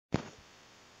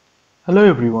Hello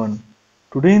everyone.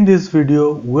 Today in this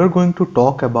video we are going to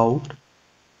talk about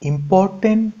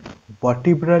important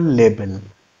vertebral label.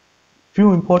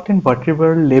 Few important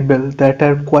vertebral label that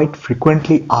are quite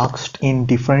frequently asked in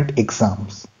different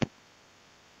exams.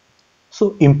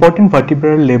 So important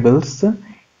vertebral labels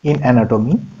in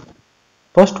anatomy.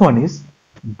 First one is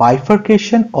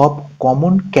bifurcation of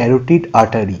common carotid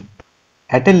artery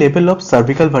at a level of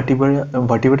cervical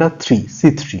vertebra 3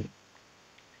 C3.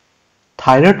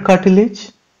 Thyroid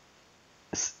cartilage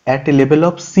at a level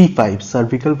of C5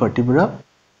 cervical vertebra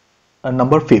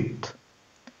number 5th.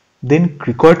 Then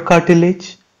cricoid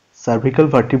cartilage cervical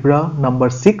vertebra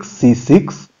number 6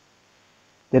 C6.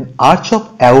 Then arch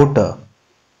of aorta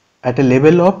at a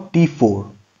level of T4.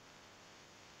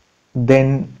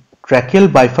 Then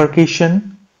tracheal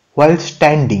bifurcation while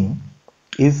standing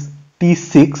is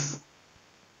T6.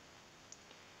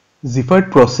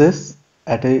 Xiphoid process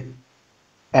at a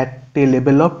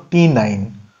level of T9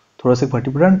 thoracic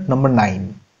vertebra number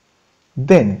 9.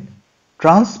 Then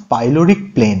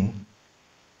transpyloric plane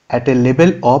at a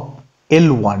level of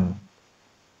L1.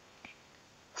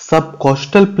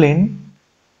 Subcostal plane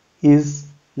is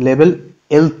level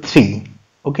L3.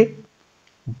 Okay.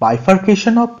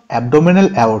 Bifurcation of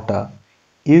abdominal aorta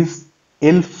is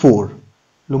L4,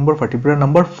 lumbar vertebra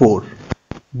number 4.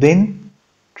 Then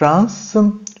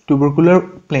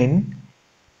transtubercular plane,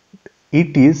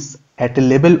 it is at a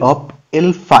level of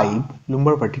L5,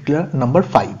 lumbar vertebra number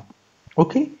 5.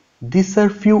 Okay, these are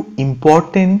few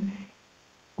important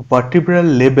vertebral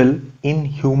level in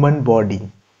human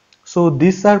body. So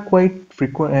these are quite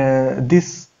frequent.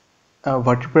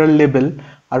 Vertebral level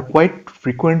are quite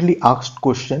frequently asked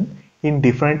question in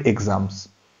different exams.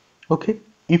 Okay,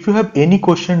 if you have any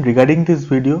question regarding this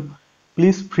video,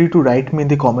 please free to write me in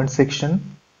the comment section.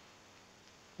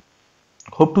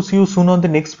 Hope to see you soon on the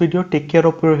next video. Take care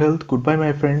of your health. Goodbye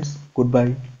my friends.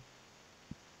 Goodbye.